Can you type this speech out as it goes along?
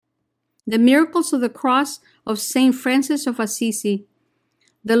The miracles of the cross of St. Francis of Assisi.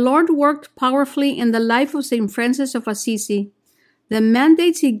 The Lord worked powerfully in the life of St. Francis of Assisi. The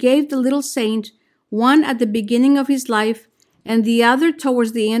mandates he gave the little saint, one at the beginning of his life and the other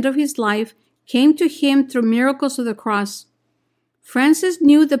towards the end of his life, came to him through miracles of the cross. Francis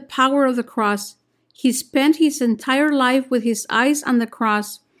knew the power of the cross. He spent his entire life with his eyes on the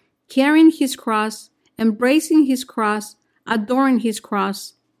cross, carrying his cross, embracing his cross, adoring his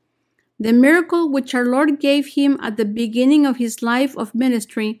cross. The miracle which our Lord gave him at the beginning of his life of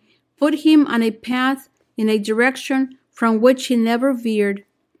ministry put him on a path in a direction from which he never veered.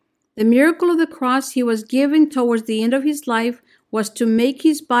 The miracle of the cross he was given towards the end of his life was to make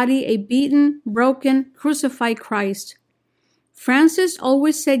his body a beaten, broken, crucified Christ. Francis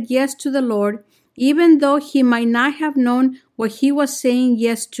always said yes to the Lord, even though he might not have known what he was saying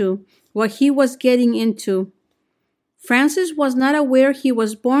yes to, what he was getting into. Francis was not aware he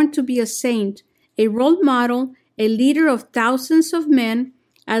was born to be a saint, a role model, a leader of thousands of men,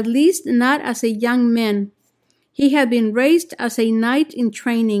 at least not as a young man. He had been raised as a knight in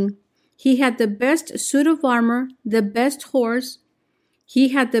training. He had the best suit of armor, the best horse. He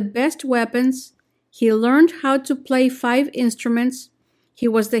had the best weapons. He learned how to play 5 instruments. He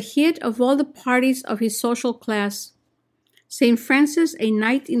was the hit of all the parties of his social class. St. Francis, a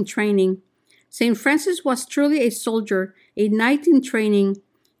knight in training. St. Francis was truly a soldier, a knight in training.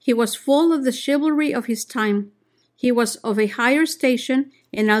 He was full of the chivalry of his time. He was of a higher station,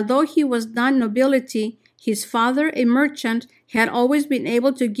 and although he was not nobility, his father, a merchant, had always been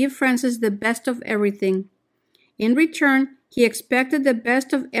able to give Francis the best of everything. In return, he expected the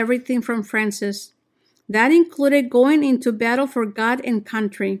best of everything from Francis. That included going into battle for God and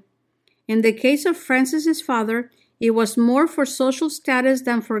country. In the case of Francis's father, it was more for social status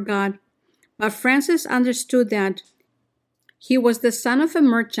than for God. But Francis understood that. He was the son of a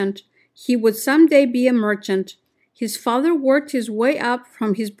merchant. He would someday be a merchant. His father worked his way up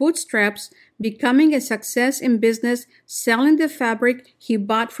from his bootstraps, becoming a success in business, selling the fabric he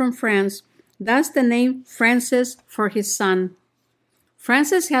bought from France. Thus the name Francis for his son.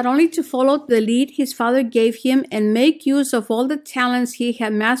 Francis had only to follow the lead his father gave him and make use of all the talents he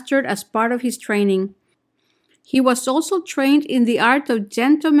had mastered as part of his training. He was also trained in the art of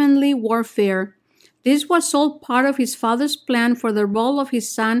gentlemanly warfare. This was all part of his father's plan for the role of his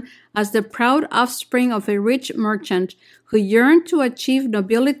son as the proud offspring of a rich merchant who yearned to achieve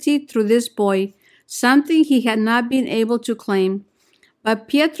nobility through this boy, something he had not been able to claim. But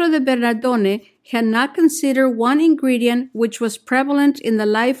Pietro de Bernardone had not considered one ingredient which was prevalent in the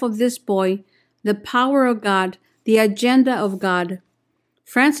life of this boy, the power of God, the agenda of God.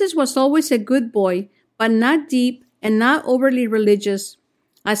 Francis was always a good boy, but not deep and not overly religious.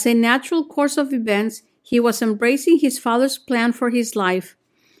 As a natural course of events, he was embracing his father's plan for his life.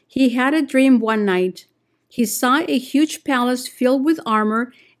 He had a dream one night. He saw a huge palace filled with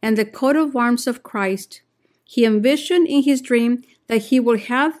armor and the coat of arms of Christ. He envisioned in his dream that he would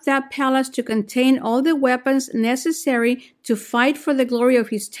have that palace to contain all the weapons necessary to fight for the glory of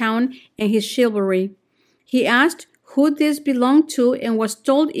his town and his chivalry. He asked who this belonged to and was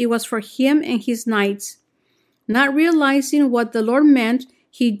told it was for him and his knights. Not realizing what the Lord meant,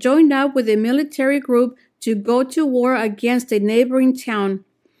 he joined up with a military group to go to war against a neighboring town.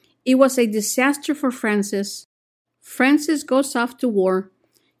 It was a disaster for Francis. Francis goes off to war.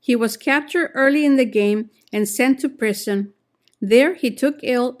 He was captured early in the game and sent to prison. There he took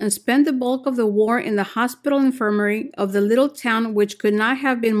ill and spent the bulk of the war in the hospital infirmary of the little town which could not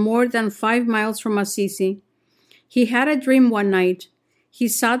have been more than 5 miles from Assisi. He had a dream one night. He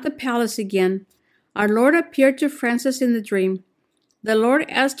saw the palace again. Our Lord appeared to Francis in the dream. The Lord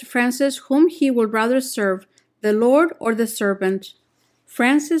asked Francis whom he would rather serve, the Lord or the servant.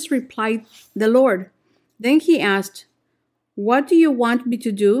 Francis replied, "The Lord." Then he asked, "What do you want me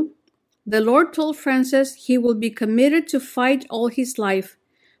to do?" The Lord told Francis he will be committed to fight all his life,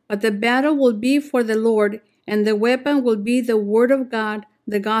 but the battle will be for the Lord, and the weapon will be the Word of God,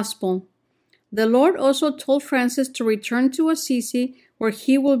 the Gospel. The Lord also told Francis to return to Assisi, where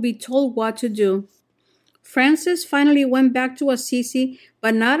he will be told what to do. Francis finally went back to Assisi,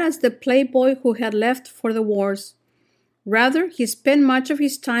 but not as the playboy who had left for the wars. Rather, he spent much of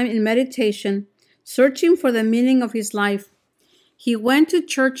his time in meditation, searching for the meaning of his life. He went to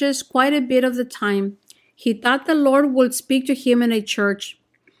churches quite a bit of the time. He thought the Lord would speak to him in a church.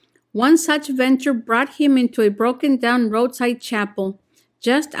 One such venture brought him into a broken-down roadside chapel,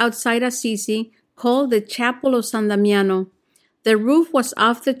 just outside Assisi, called the Chapel of San Damiano. The roof was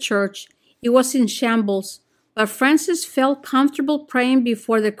off the church. It was in shambles, but Francis felt comfortable praying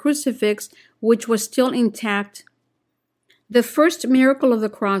before the crucifix, which was still intact. The first miracle of the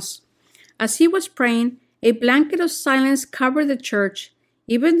cross. As he was praying, a blanket of silence covered the church.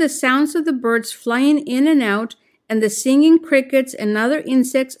 Even the sounds of the birds flying in and out and the singing crickets and other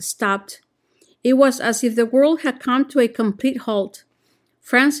insects stopped. It was as if the world had come to a complete halt.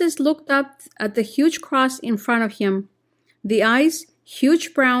 Francis looked up at the huge cross in front of him. The eyes,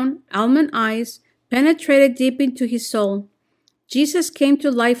 huge brown, almond eyes, penetrated deep into his soul. Jesus came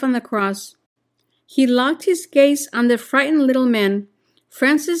to life on the cross. He locked his gaze on the frightened little man.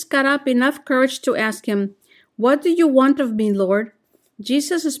 Francis got up enough courage to ask him, "What do you want of me, Lord?"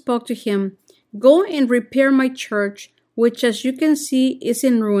 Jesus spoke to him, "Go and repair my church, which, as you can see, is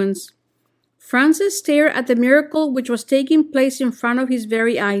in ruins." Francis stared at the miracle which was taking place in front of his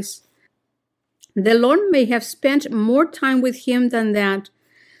very eyes. The Lord may have spent more time with him than that.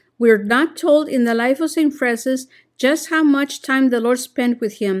 We are not told in the life of St. Francis just how much time the Lord spent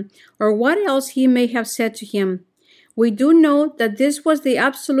with him, or what else he may have said to him. We do know that this was the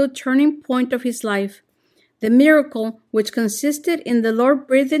absolute turning point of his life. The miracle, which consisted in the Lord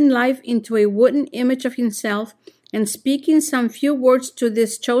breathing life into a wooden image of himself and speaking some few words to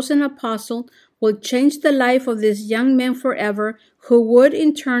this chosen apostle, will change the life of this young man forever, who would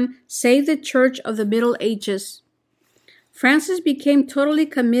in turn save the Church of the Middle Ages. Francis became totally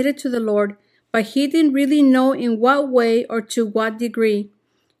committed to the Lord, but he didn't really know in what way or to what degree.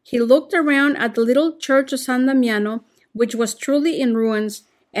 He looked around at the little church of San Damiano, which was truly in ruins,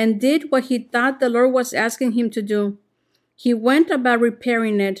 and did what he thought the Lord was asking him to do. He went about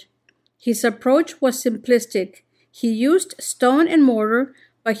repairing it. His approach was simplistic. He used stone and mortar,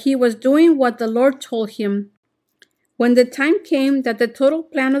 but he was doing what the Lord told him. When the time came that the total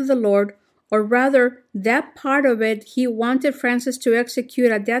plan of the Lord, or rather that part of it he wanted Francis to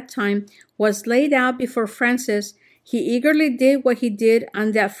execute at that time, was laid out before Francis, he eagerly did what he did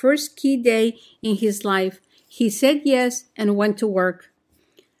on that first key day in his life. He said yes and went to work.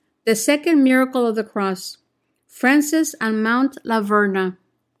 The second miracle of the cross. Francis on Mount La Verna.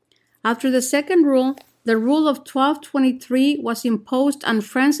 After the second rule, the rule of 1223 was imposed on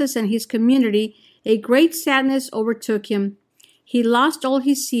Francis and his community, a great sadness overtook him. He lost all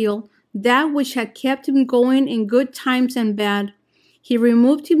his zeal, that which had kept him going in good times and bad. He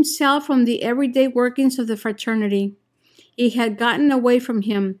removed himself from the everyday workings of the fraternity. It had gotten away from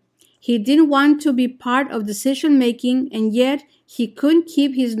him. He didn't want to be part of decision-making, and yet he couldn't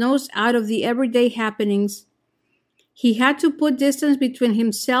keep his nose out of the everyday happenings. He had to put distance between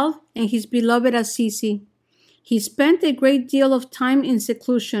himself and his beloved Assisi. He spent a great deal of time in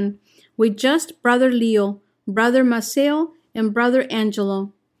seclusion with just Brother Leo, Brother Maceo, and Brother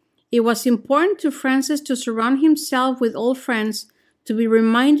Angelo. It was important to Francis to surround himself with old friends, to be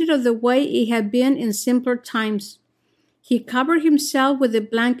reminded of the way it had been in simpler times. He covered himself with a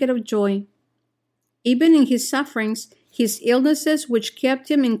blanket of joy. Even in his sufferings, his illnesses which kept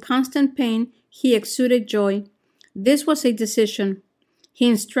him in constant pain, he exuded joy. This was a decision. He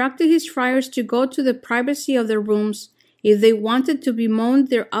instructed his friars to go to the privacy of their rooms if they wanted to bemoan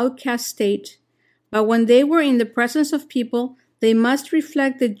their outcast state. But when they were in the presence of people, they must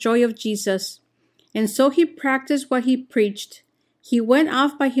reflect the joy of Jesus. And so he practiced what he preached. He went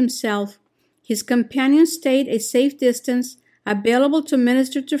off by himself. His companions stayed a safe distance, available to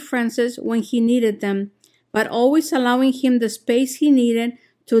minister to Francis when he needed them, but always allowing him the space he needed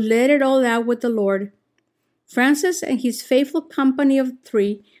to let it all out with the Lord. Francis and his faithful company of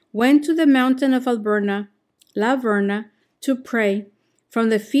 3 went to the mountain of Alberna, La Verna, to pray, from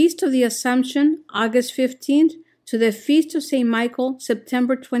the Feast of the Assumption, August 15th, to the Feast of St. Michael,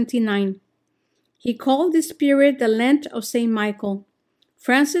 September 29. He called this period the Lent of St. Michael.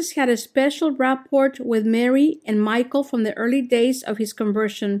 Francis had a special rapport with Mary and Michael from the early days of his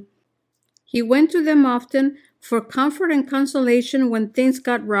conversion. He went to them often for comfort and consolation when things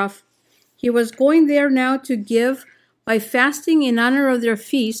got rough. He was going there now to give by fasting in honor of their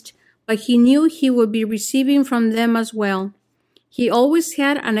feast, but he knew he would be receiving from them as well. He always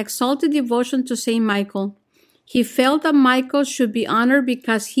had an exalted devotion to St. Michael. He felt that Michael should be honored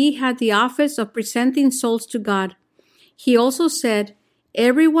because he had the office of presenting souls to God. He also said,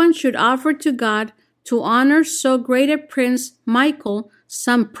 everyone should offer to God, to honor so great a prince, Michael,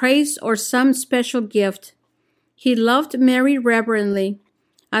 some praise or some special gift. He loved Mary reverently.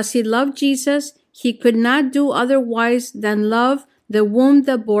 As he loved Jesus, he could not do otherwise than love the womb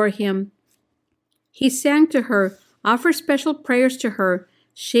that bore him. He sang to her, offered special prayers to her,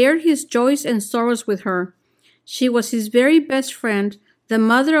 shared his joys and sorrows with her. She was his very best friend, the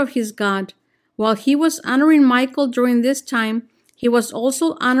mother of his God. While he was honoring Michael during this time, he was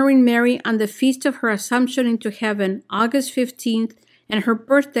also honoring Mary on the feast of her Assumption into heaven, August 15th, and her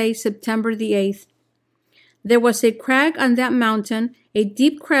birthday, September the 8th. There was a crag on that mountain, a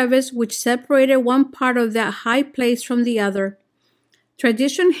deep crevice which separated one part of that high place from the other.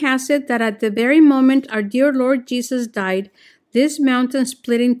 Tradition has it that at the very moment our dear Lord Jesus died, this mountain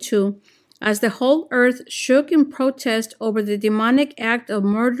split in two, as the whole earth shook in protest over the demonic act of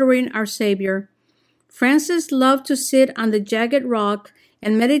murdering our Savior. Francis loved to sit on the jagged rock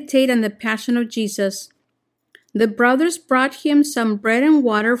and meditate on the passion of Jesus. The brothers brought him some bread and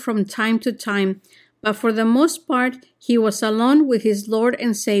water from time to time, but for the most part he was alone with his Lord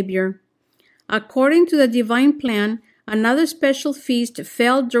and Savior. According to the divine plan, another special feast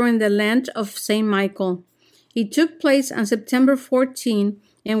fell during the Lent of St. Michael. It took place on September 14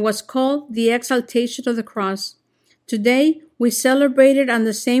 and was called the Exaltation of the Cross. Today we celebrate it on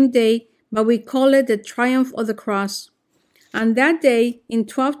the same day, but we call it the Triumph of the Cross. On that day, in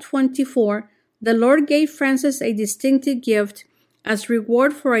 1224, the Lord gave Francis a distinctive gift as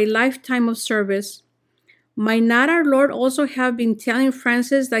reward for a lifetime of service. Might not our Lord also have been telling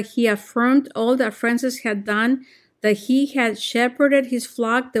Francis that he affirmed all that Francis had done, that he had shepherded his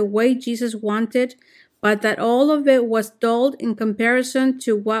flock the way Jesus wanted, but that all of it was dulled in comparison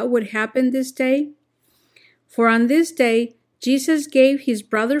to what would happen this day? For on this day, Jesus gave his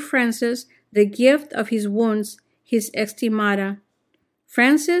brother Francis the gift of his wounds, his extimata.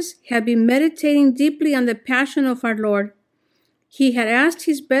 Francis had been meditating deeply on the passion of our Lord. He had asked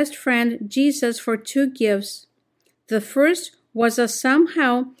his best friend Jesus for two gifts. The first was that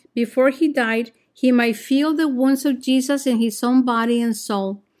somehow, before he died, he might feel the wounds of Jesus in his own body and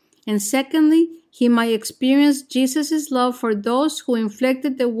soul. And secondly, he might experience Jesus' love for those who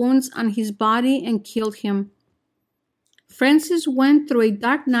inflicted the wounds on his body and killed him. Francis went through a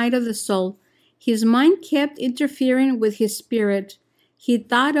dark night of the soul. His mind kept interfering with his spirit. He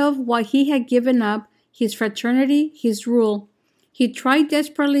thought of what he had given up, his fraternity, his rule. He tried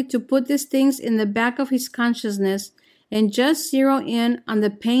desperately to put these things in the back of his consciousness and just zero in on the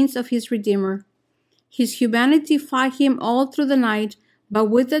pains of his Redeemer. His humanity fought him all through the night, but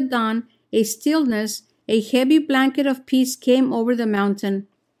with the dawn, a stillness, a heavy blanket of peace came over the mountain.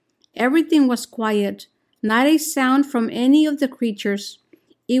 Everything was quiet, not a sound from any of the creatures.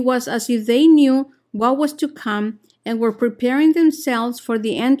 It was as if they knew what was to come and were preparing themselves for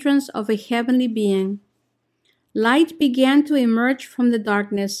the entrance of a heavenly being. Light began to emerge from the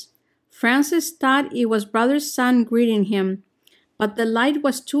darkness. Francis thought it was Brother Sun greeting him, but the light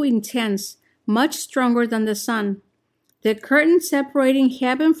was too intense, much stronger than the sun. The curtain separating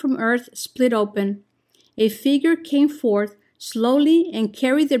heaven from earth split open. A figure came forth slowly and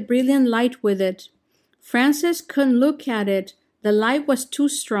carried the brilliant light with it. Francis couldn't look at it. The light was too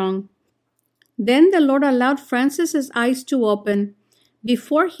strong. Then the Lord allowed Francis's eyes to open.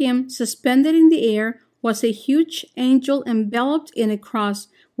 Before him, suspended in the air, was a huge angel enveloped in a cross,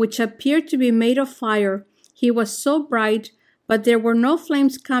 which appeared to be made of fire. He was so bright, but there were no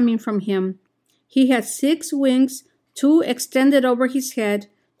flames coming from him. He had 6 wings, 2 extended over his head,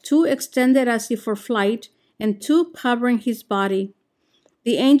 2 extended as if for flight, and 2 covering his body.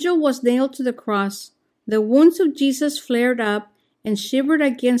 The angel was nailed to the cross. The wounds of Jesus flared up and shivered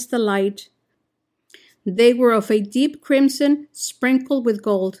against the light. They were of a deep crimson sprinkled with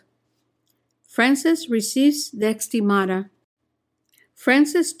gold. Francis receives the extimata.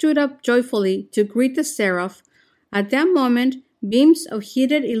 Francis stood up joyfully to greet the seraph. At that moment, beams of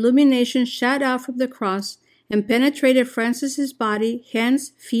heated illumination shot out from the cross and penetrated Francis's body,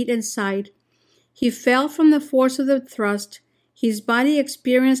 hands, feet, and side. He fell from the force of the thrust. His body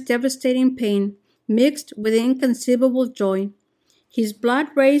experienced devastating pain, mixed with inconceivable joy. His blood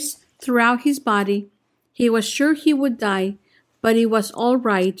raced throughout his body. He was sure he would die, but it was all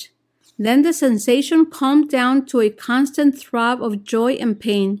right. Then the sensation calmed down to a constant throb of joy and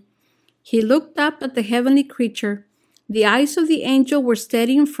pain. He looked up at the heavenly creature. The eyes of the angel were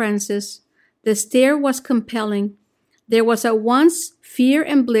steadying Francis. The stare was compelling. There was at once fear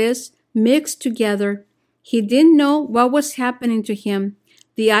and bliss mixed together. He didn't know what was happening to him.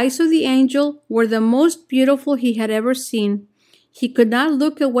 The eyes of the angel were the most beautiful he had ever seen. He could not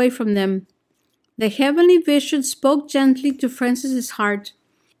look away from them. The heavenly vision spoke gently to Francis's heart.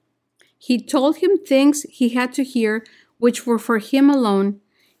 He told him things he had to hear, which were for him alone.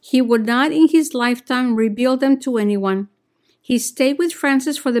 He would not in his lifetime reveal them to anyone. He stayed with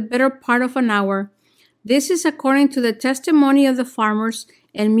Francis for the better part of an hour. This is according to the testimony of the farmers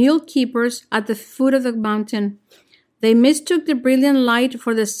and mule keepers at the foot of the mountain. They mistook the brilliant light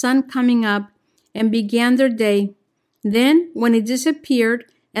for the sun coming up and began their day. Then, when it disappeared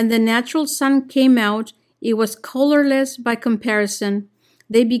and the natural sun came out, it was colorless by comparison.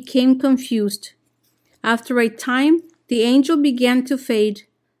 They became confused. After a time, the angel began to fade.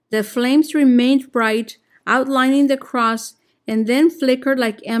 The flames remained bright, outlining the cross, and then flickered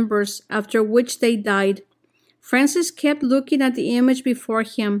like embers, after which they died. Francis kept looking at the image before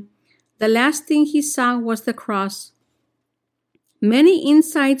him. The last thing he saw was the cross. Many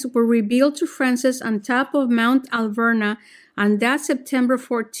insights were revealed to Francis on top of Mount Alverna on that September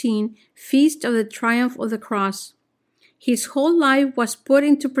 14, Feast of the Triumph of the Cross. His whole life was put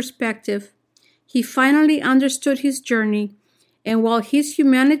into perspective. He finally understood his journey, and while his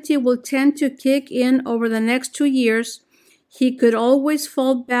humanity will tend to kick in over the next 2 years, he could always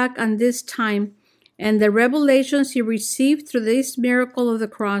fall back on this time and the revelations he received through this miracle of the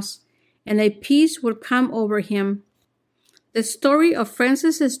cross, and a peace would come over him. The story of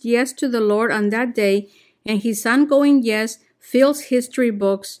Francis's yes to the Lord on that day and his ongoing yes fills history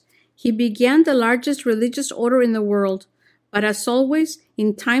books. He began the largest religious order in the world, but as always,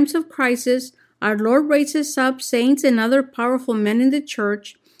 in times of crisis, our Lord raises up saints and other powerful men in the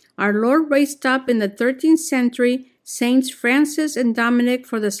church. Our Lord raised up in the 13th century Saints Francis and Dominic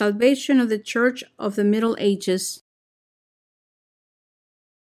for the salvation of the Church of the Middle Ages.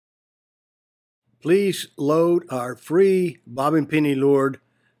 Please load our free Bob and Penny Lord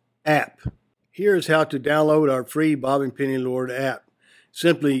app. Here's how to download our free Bob and Penny Lord app.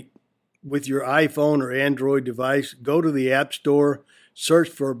 Simply, with your iPhone or Android device, go to the App Store, search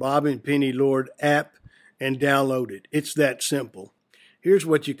for Bob and Penny Lord app, and download it. It's that simple. Here's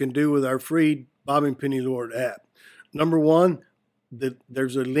what you can do with our free Bob and Penny Lord app. Number one,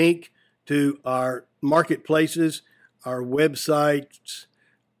 there's a link to our marketplaces, our websites,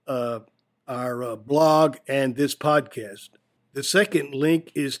 our blog, and this podcast. The second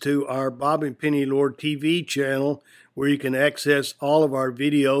link is to our Bob and Penny Lord TV channel, where you can access all of our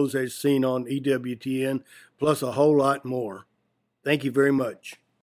videos as seen on EWTN, plus a whole lot more. Thank you very much.